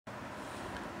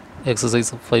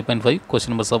Exercise 5.5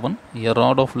 question number 7. A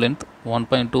rod of length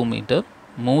 1.2 meter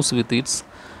moves with its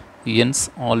ends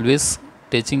always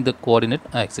touching the coordinate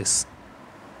axis.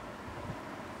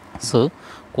 So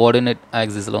coordinate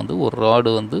axis வந்து ஒரு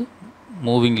rod வந்து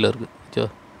மூவிங்கில் இருக்குது.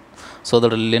 So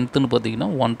அதோட லென்த்துன்னு பார்த்தீங்கன்னா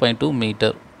 1.2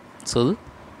 metre. So அது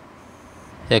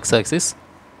X axis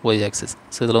Y axis.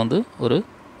 So இதில் வந்து ஒரு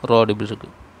ராடு இப்படி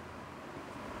இருக்குது.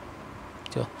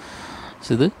 ஸோ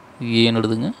இது ஏன்னு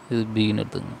எடுத்துங்க, இது பின்னு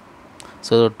எடுத்துங்க.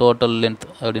 ஸோ டோட்டல் லென்த்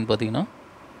அப்படின்னு பார்த்தீங்கன்னா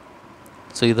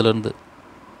ஸோ இதிலேருந்து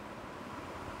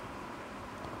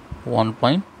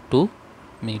 1.2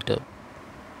 metre.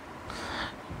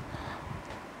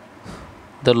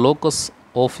 The locus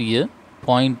of a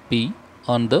point P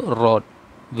on the rod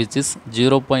which is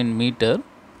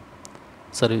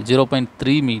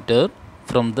 0.3 meter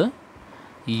from the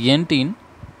end in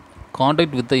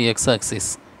contact with the x-axis.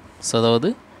 So அதாவது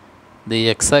இந்த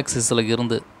x-axisல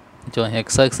இருந்து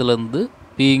x-axisலேருந்து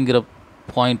Pங்கிற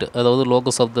பாயிண்ட், அதாவது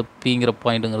லோக்கஸ் ஆஃப் த Pங்கிற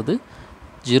பாயிண்ட்டுங்கிறது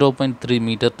 0.3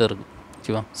 மீட்டர்கிட்ட இருக்குது.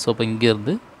 ஓகேவா? ஸோ இப்போ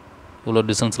இங்கேருந்து இவ்வளோ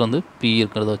டிஸ்டன்ஸில் வந்து P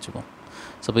இருக்கிறத வச்சுப்போம்.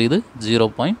 ஸோ இப்போ இது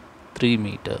 0.3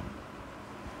 மீட்டர்.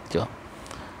 ஓகேவா?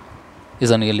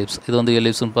 Is an ellipse. இது வந்து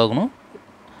எலிப்ஸ்னு பார்க்கணும்.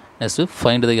 Next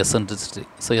find the eccentricity.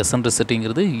 So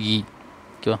எசன்ட்ரிசிட்டிங்கிறது E.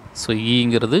 ஓகேவா? So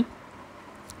ஈங்கிறது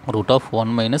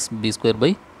 √1 -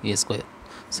 b²/a².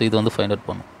 ஸோ இது வந்து ஃபைண்ட் அவுட்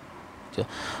பண்ணும். ஓகே.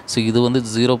 ஸோ இது வந்து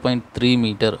 0.3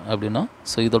 மீட்டர் அப்படின்னா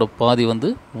ஸோ இதோட பாதி வந்து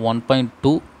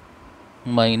 1.2 -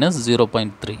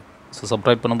 0.3. ஸோ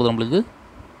சப்ட்ராக்ட் பண்ணும்போது நம்மளுக்கு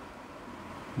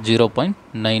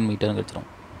 0.9 மீட்டர் கிடச்சிரும்.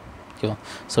 ஓகேவா?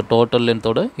 ஸோ டோட்டல்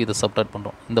லென்த்தோட இதை சப்ட்ராக்ட்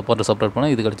பண்ணுறோம். இந்த பார்ட்டை சப்ட்ராக்ட்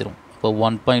பண்ணால் இது கிடச்சிரும். இப்போ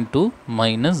 1.2 -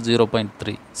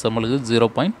 0.3. ஸோ நம்மளுக்கு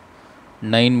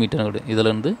 0.9 மீட்டர் கிடையாது.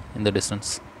 இதிலேருந்து இந்த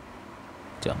டிஸ்டன்ஸ்.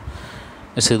 ஓகே.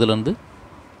 நெக்ஸ்ட் இதிலேருந்து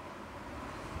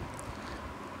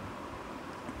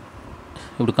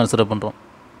இப்படி கன்சிடர் பண்ணுறோம்.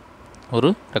 ஒரு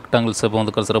ரெக்டாங்கிள் ஷேப்பை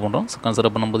வந்து கன்சிடர் பண்ணுறோம். ஸோ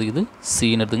கன்சிடர் பண்ணும்போது இது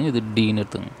சின்னு எடுத்துங்க, இது டின்னு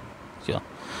எடுத்துங்க. ஓகே.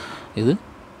 இது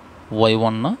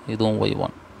y1னா இதுவும்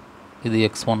y1, இது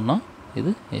x1னா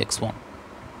இது x1.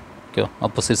 ஓகே.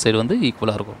 ஆப்போசிட் சைடு வந்து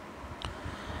ஈக்குவலாக இருக்கும்.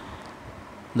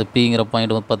 இந்த பிங்கிற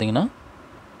பாயிண்ட் வந்து பார்த்தீங்கன்னா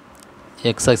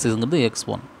எக்ஸ் ஆக்சிஸுங்கிறது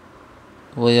x1,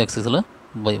 ஒய் ஆக்சிஸில்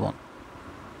y1.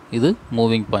 இது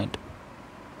மூவிங் பாயிண்ட்.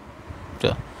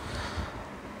 ஓகே.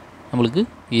 நம்மளுக்கு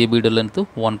ஏபியோட லென்த்து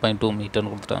 1.2 மீட்டர்னு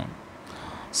கொடுத்துட்டாங்க.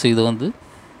 ஸோ இது வந்து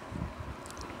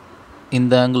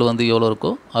இந்த ஆங்கிள் வந்து எவ்வளோ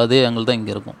இருக்கோ அதே ஆங்கிள் தான்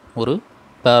இங்கே இருக்கும். ஒரு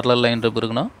பேரலல் லைன்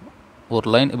இருக்குன்னா ஒரு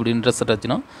லைன் இப்படி இன்டர்செக்ட்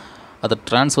ஆச்சுன்னா அதை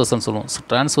டிரான்ஸ்வர்சல்னு சொல்லுவோம். ஸோ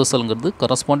டிரான்ஸ்வர்சல்ங்கிறது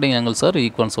கரஸ்பாண்டிங் ஆங்கிள்ஸ் ஆர்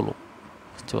ஈக்குவல்னு சொல்லுவோம்.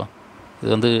 ஓகேவா? இது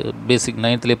வந்து பேசிக்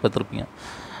 9th பார்த்துருப்பீங்க.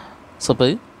 ஸோ இப்போ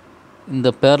இந்த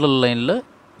பேரலல் லைனில்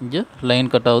இங்கே லைன்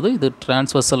கட் ஆகுது, இது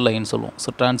டிரான்ஸ்வர்சல் லைன் சொல்லுவோம். ஸோ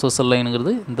டிரான்ஸ்வர்சல்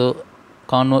லைனுங்கிறது இந்த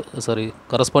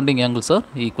கரஸ்பாண்டிங் ஆங்கிள்ஸ் ஆர்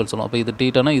ஈக்குவல் சொல்லுவோம். அப்போ இது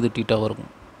டீட்டானா இது டீட்டாவாக இருக்கும்.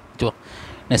 ஓகேவா?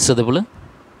 நெக்ஸ்ட் அதே போல்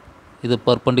இது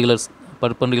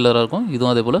பர்பண்டிகுலராக இருக்கும்,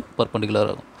 இதுவும் அதே போல் பர்பண்டிகுலராக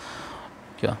இருக்கும்.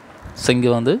 ஓகேவா? ஸோ இங்கே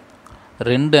வந்து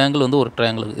ரெண்டு ஆங்கிள் வந்து ஒரு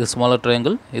ட்ரையாங்கிள், இது ஸ்மாலர்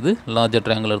ட்ரையாங்கிள், இது லார்ஜர்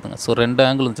ட்ரையாங்கிள் இருக்குங்க. ஸோ ரெண்டு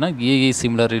ஆங்கிள் இருந்துச்சுன்னா ஏஏ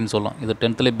சிமிலரின்னு சொல்லலாம். இது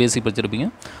 10th பேசிக் படிச்சிருப்பீங்க.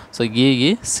 ஸோ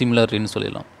ஏஏ சிமிலரின்னு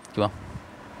சொல்லிடலாம். ஓகேவா?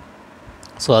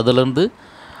 ஸோ அதிலேருந்து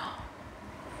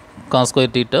cos²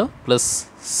 θ ப்ளஸ்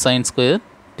sin² θ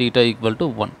 =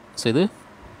 1. ஸோ இது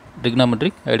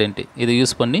ட்ரிக்னாமெட்ரிக் ஐடென்டிட்டி. இதை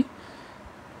யூஸ்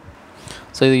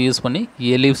பண்ணி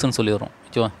எலிப்ஸ்ன்னு சொல்லி வரும்.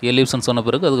 ஓகேவா? எலிப்ஸ்ன்னு சொன்ன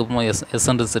பிறகு அதுக்கப்புறமா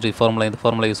எசன்ட்ரிசிட்டி ஃபார்முலா, இந்த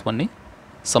ஃபார்முலா யூஸ் பண்ணி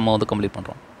சம்மை வந்து கம்ப்ளீட்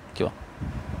பண்ணுறோம். ஓகேவா?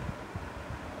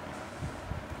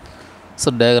 ஸோ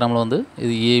டயக்ராமில் வந்து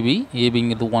இது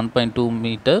ஏபிங்கிறது 1.2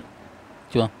 மீட்டர்.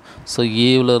 ஓகேவா? ஸோ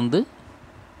ஏவிலேருந்து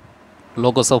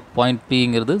லோக்கஸ் ஆஃப் பாயிண்ட்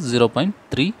பிங்கிறது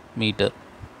 0.3 மீட்டர்.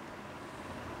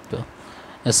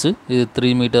 நெக்ஸ்ட்டு இது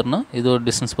 3 மீட்டர்னால் இதோட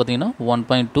டிஸ்டன்ஸ் பார்த்தீங்கன்னா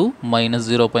 1.2 -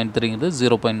 0.3ங்கிறது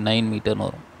 0.9 மீட்டர்னு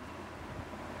வரும்.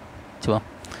 ஓகேவா?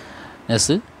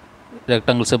 நெக்ஸ்ட்டு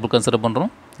ரெக்டாங்கிள் ஷேப்பில் கன்சிடர்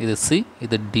பண்ணுறோம். இது சி,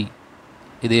 இது டி,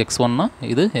 இது x1னா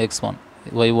இது x1,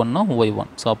 y1னா y1.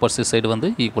 So opposite side வந்து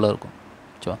ஈக்குவலாக இருக்கும்.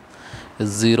 ஓகேவா? இது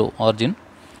 0 ஆர்ஜின்.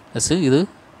 நெக்ஸ்ட்டு இது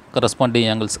corresponding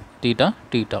angles theta.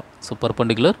 So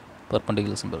perpendicular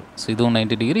simple. So இதுவும்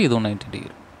 90 டிகிரி, இதுவும் 90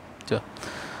 டிகிரி. ஓகேவா?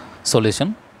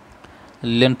 Solution: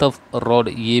 length of rod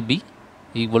AB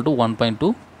equal to 1.2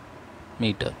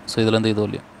 metre. So இதுலேருந்து இது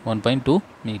வரையும் 1.2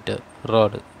 metre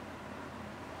rod.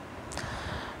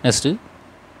 Next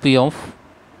P of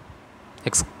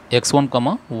x1,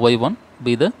 y1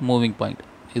 be the moving point.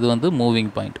 இது வந்து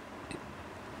moving point.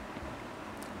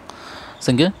 So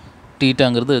இங்கே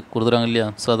டீட்டாங்கிறது கொடுத்துறாங்க இல்லையா?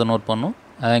 ஸோ அதை நோட் பண்ணும்.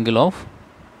 Angle of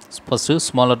first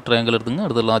smaller triangle எடுத்துங்க,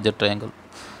 அடுத்து larger triangle.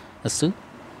 Next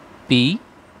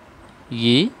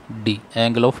PAD,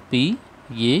 angle of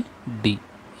PAD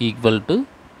equal to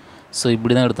so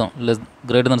இப்படி தான் எடுத்தோம், லெஸ்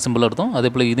கிரேட்டர் தன் சிம்பிள் எடுத்தோம், அதே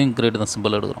போல் இதையும் கிரேட்டர் தன்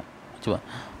சிம்பிள் எடுக்கிறோம். ஓகேவா?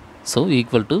 So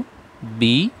equal to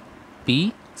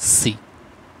BBC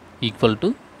equal to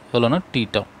எவ்வளோனா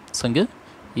டீட்டா. ஸோ இங்கே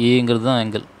ஏங்கிறது தான்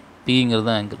ஆங்கிள், பிங்கிறது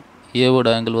தான் ஆங்கிள். ஏவோட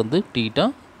ஆங்கிள் வந்து டீட்டா,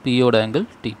 பியோட angle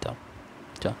theta.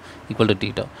 Okay, equal to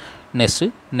theta. Next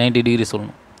 90 degree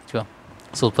சொல்லணும். ஓகேவா?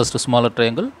 So first smaller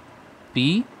triangle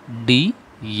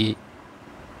PDA,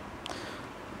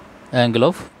 angle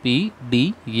of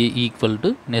PDA equal to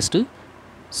next.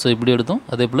 So இப்படி எடுத்தோம்,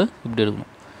 அதே போல் இப்படி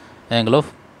எடுக்கணும். angle of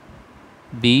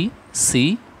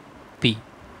BCP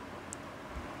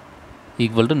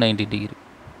equal to 90 degree.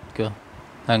 ஓகேவா?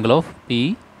 angle of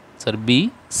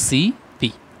BCP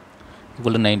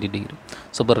equal to 90 degree.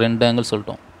 So இப்போ ரெண்டு ஆங்கிள்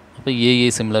சொல்லிட்டோம். அப்போ ஏஏ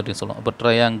சிமிலாரிட்டி சொல்லலாம். அப்போ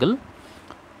ட்ரையாங்கிள்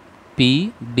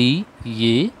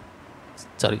PDA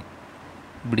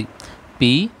இப்படி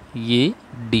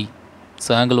PAD. ஸோ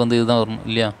ஆங்கிள் வந்து இதுதான் வரணும்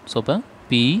இல்லையா? ஸோ அப்போ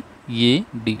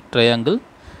PAD triangle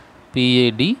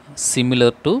PAD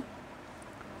similar to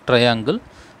triangle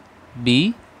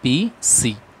BPC.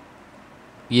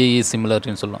 AA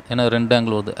சிமிலாரிட்டின்னு சொல்லலாம், ஏன்னா ரெண்டு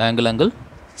ஆங்கிள் வருது, ஆங்கிள்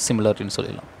சிமிலாரிட்டின்னு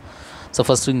சொல்லிடலாம். ஸோ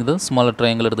ஃபஸ்ட்டு இங்கே ஸ்மாலர்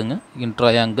ட்ரையாங்கிள் எடுத்துங்க. இன்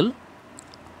ட்ரையாங்கிள்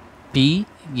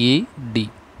PAD.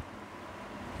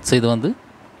 ஸோ இது வந்து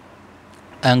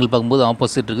ஆங்கிள் பார்க்கும்போது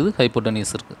ஆப்போசிட் இருக்குது,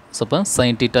 ஹைப்போட்டனியஸ் இருக்குது. ஸோ அப்போ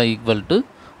sin theta equal to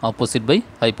opposite by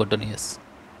hypotenuse.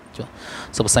 So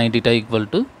அப்போ sin theta equal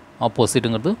to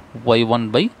ஆப்போசிட்டுங்கிறது y1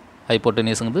 by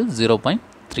ஹைப்போட்டனியஸுங்கிறது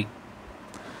 0.3.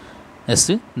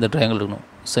 Next இந்த ட்ரையாங்கிள் எடுக்கணும்.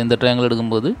 ஸோ இந்த ட்ரையாங்கிள்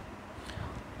எடுக்கும்போது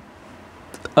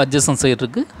அட்ஜசன்ட் சைடு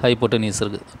இருக்குது, ஹைப்போட்டனியஸ்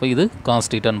இருக்குது. அப்போ இது cos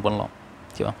thetaன்னு பண்ணலாம்.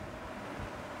 ஓகேவா?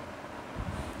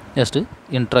 நெக்ஸ்ட்டு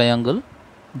இன் ட்ரையாங்கிள்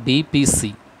BPC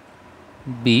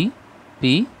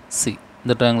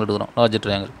இந்த ட்ரையாங்கிள் எடுக்கிறோம், லார்ஜர்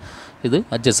ட்ரையாங்கிள். இது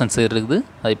அட்ஜசன்ட் சைடு இருக்குது,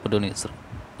 ஹைப்போட்டனியஸ் இருக்குது.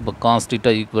 இப்போ cos theta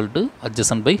equal to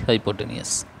adjacent by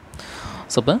hypotenuse.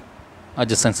 So இப்போ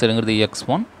adjacent சைடுங்கிறது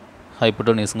x1,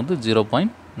 ஹைப்போட்டனியஸ்ங்கிறது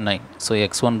 0.9. So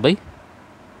x1 by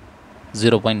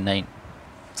 0.9.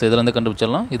 So இதில் வந்து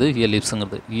கண்டுபிடிச்சிடலாம் இது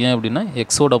எலிப்ஸுங்கிறது. ஏன் அப்படின்னா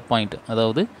எக்ஸோட பாயிண்ட்,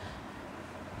 அதாவது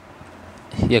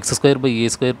x² by a²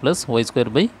 plus y²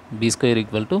 by b²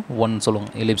 equal to 1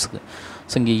 சொல்லுவாங்க எலிப்ஸுக்கு.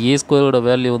 ஸோ இங்கே a²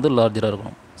 வேல்யூ வந்து லார்ஜராக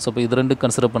இருக்கணும். ஸோ இப்போ இது ரெண்டு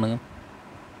கன்சிடர் பண்ணுங்கள்.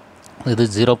 இது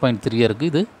 0.3 இருக்குது,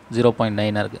 இது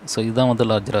 0.9 இருக்குது. ஸோ இதுதான் வந்து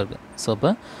லார்ஜராக இருக்குது. ஸோ அப்போ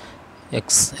x²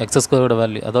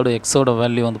 வேல்யூ, அதோட எக்ஸோட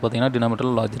வேல்யூ வந்து பார்த்திங்கன்னா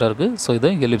டினாமினேட்டரில் லார்ஜராக இருக்குது. ஸோ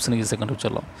இதை எலிப்ஸ்னு ஈஸியாக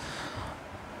கண்டுபிடிச்சிடலாம்.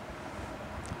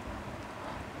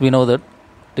 we know that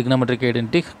trigonometric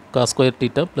identity cos square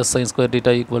theta plus sin square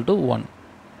theta equal to 1.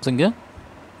 So இங்கே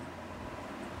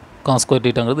cos square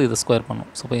thetaங்கிறது இதை ஸ்கொயர் பண்ணும்.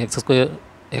 ஸோ இப்போ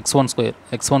x1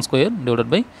 ஸ்கொயர்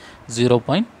டிவைடட் பை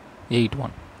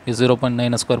 0.81. இது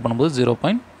 0.9 ஸ்கொயர் பண்ணும்போது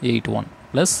 0.81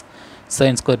 plus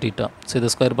sin square theta. So இதை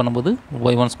ஸ்கொயர் பண்ணும்போது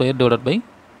y1 square divided by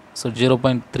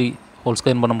 0.3 whole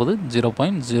square பண்ணும்போது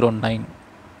 0.09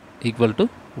 equal to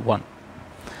 1.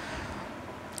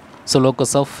 So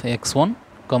locus of x1,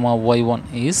 y1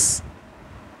 is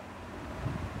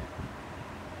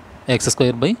x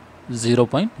square by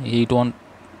 0.81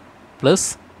 plus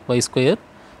y square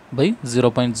by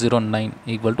 0.09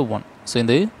 equal to 1. So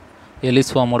இந்த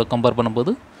ellipse ஃபார்மோட compare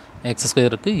பண்ணும்போது x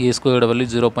square இருக்குது, a ஸ்கொயரோட value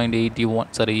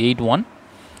 0.81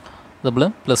 அதுபோல்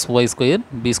plus y square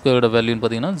b ஸ்கொயரோட வேல்யூன்னு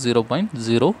பார்த்தீங்கன்னா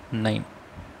 0.09.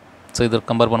 So இதை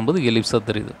compare பண்ணும்போது எலிப்ஸாக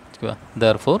தெரியுது. ஓகேவா?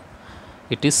 Therefore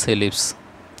it is ellipse.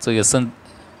 So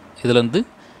இதுலேருந்து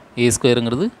a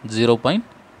ஸ்கொயருங்கிறது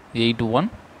 0.81,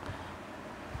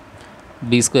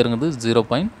 b ஸ்கொயருங்கிறது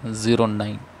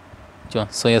 0.09. ஓகேவா?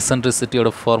 ஸோ எசன்ட்ரிசிட்டியோட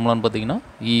ஃபார்முலான்னு பார்த்தீங்கன்னா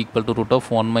e equal to root of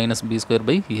 1 minus b square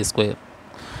by a square.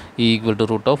 e equal to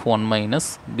root of 1 minus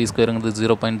b ஸ்கொயருங்கிறது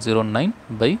 0.09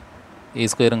 by a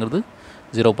ஸ்கொயருங்கிறது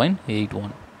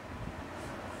 0.81.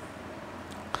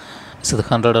 So இது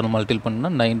 100 multiple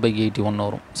பண்ணால் 9/81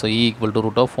 வரும். So e equal to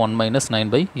root of 1 minus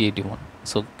 9/81.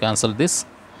 So cancel this,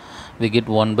 we get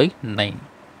 1/9.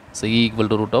 So e equal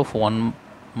to root of 1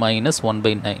 minus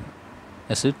 1/9.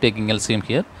 Yes, taking LCM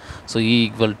here. So e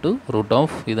equal to root of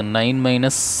இது 9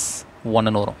 minus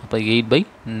 1 வரும். அப்போ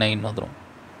 8/9 வந்துடும்.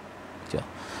 Okay.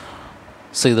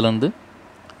 So இதில் வந்து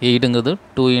 8ங்கிறது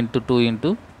 2 into 2 into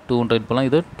 200 பண்ணலாம்.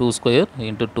 இது 2 square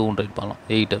into 200 பண்ணலாம்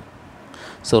 8.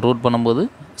 So root பண்ணும்போது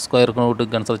ஸ்கொயருக்கு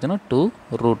ரூட்டுக்கு கேன்சல் ஆச்சுன்னா 2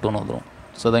 root 1 வந்துடும்.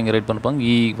 ஸோ தான் இங்கே ரைட் பண்ணிப்பாங்க.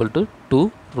 e equal to 2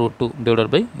 root 2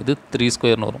 divided by இது 3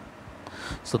 ஸ்கொயர்னு வரும்.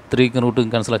 ஸோ 3க்கு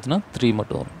ரூட்டுக்கு கேன்சல் ஆச்சுன்னா 3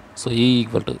 மட்டும் வரும். So e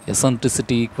equal to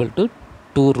eccentricity equal to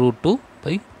 2 root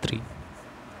 2/3.